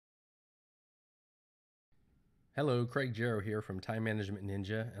Hello, Craig Jarrow here from Time Management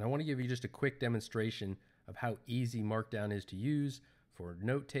Ninja, and I want to give you just a quick demonstration of how easy Markdown is to use for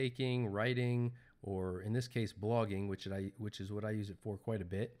note-taking, writing, or in this case, blogging, which is what I use it for quite a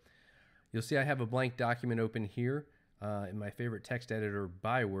bit. You'll see I have a blank document open here in my favorite text editor,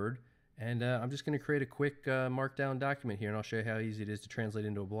 Byword, and I'm just going to create a quick Markdown document here, and I'll show you how easy it is to translate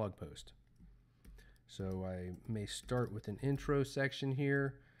into a blog post. So I may start with an intro section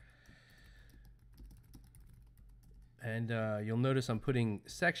here. And you'll notice I'm putting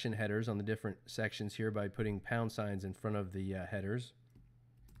section headers on the different sections here by putting pound signs in front of the headers.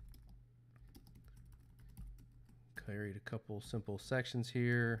 Create a couple simple sections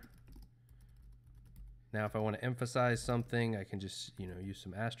here. Now if I want to emphasize something, I can just use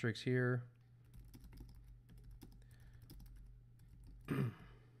some asterisks here.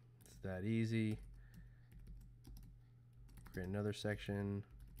 It's that easy. Create another section.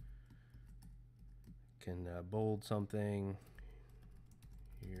 Can bold something.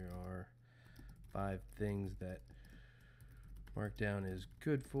 Here are 5 things that Markdown is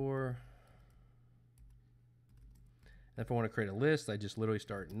good for. And if I want to create a list, I just literally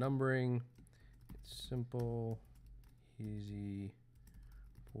start numbering. It's simple, easy,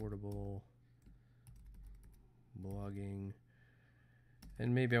 portable, blogging.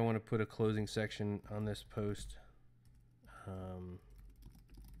 And maybe I want to put a closing section on this post.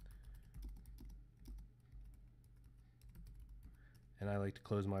 And I like to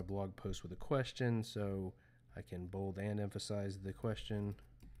close my blog post with a question, so I can bold and emphasize the question.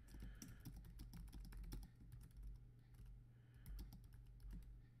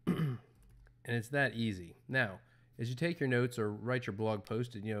 And it's that easy. Now, as you take your notes or write your blog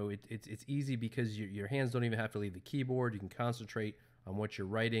post, it's easy because your hands don't even have to leave the keyboard. You can concentrate on what you're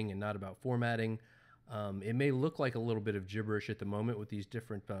writing and not about formatting. It may look like a little bit of gibberish at the moment with these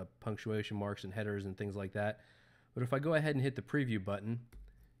different punctuation marks and headers and things like that. But if I go ahead and hit the preview button,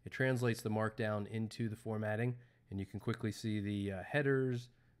 it translates the Markdown into the formatting, and you can quickly see the headers,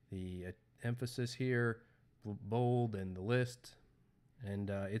 the emphasis here, bold, and the list, and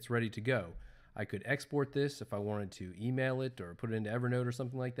it's ready to go. I could export this if I wanted to email it or put it into Evernote or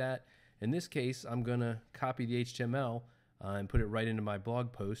something like that. In this case, I'm going to copy the HTML and put it right into my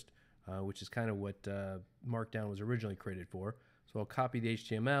blog post, which is kind of what Markdown was originally created for. So I'll copy the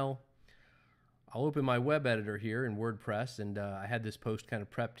HTML. I'll open my web editor here in WordPress, and I had this post kind of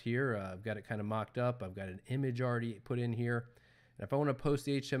prepped here. I've got it kind of mocked up. I've got an image already put in here. And if I want to post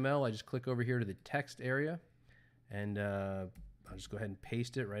the HTML, I just click over here to the text area, and I'll just go ahead and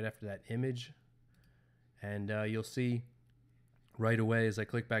paste it right after that image. And you'll see right away as I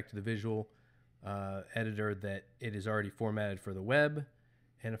click back to the visual editor that it is already formatted for the web.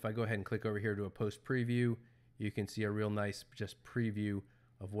 And if I go ahead and click over here to a post preview, you can see a real nice just preview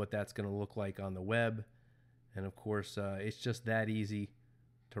of what that's going to look like on the web. And of course, it's just that easy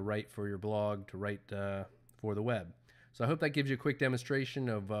to write for your blog, to write for the web. So I hope that gives you a quick demonstration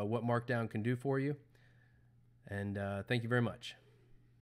of what Markdown can do for you. And thank you very much.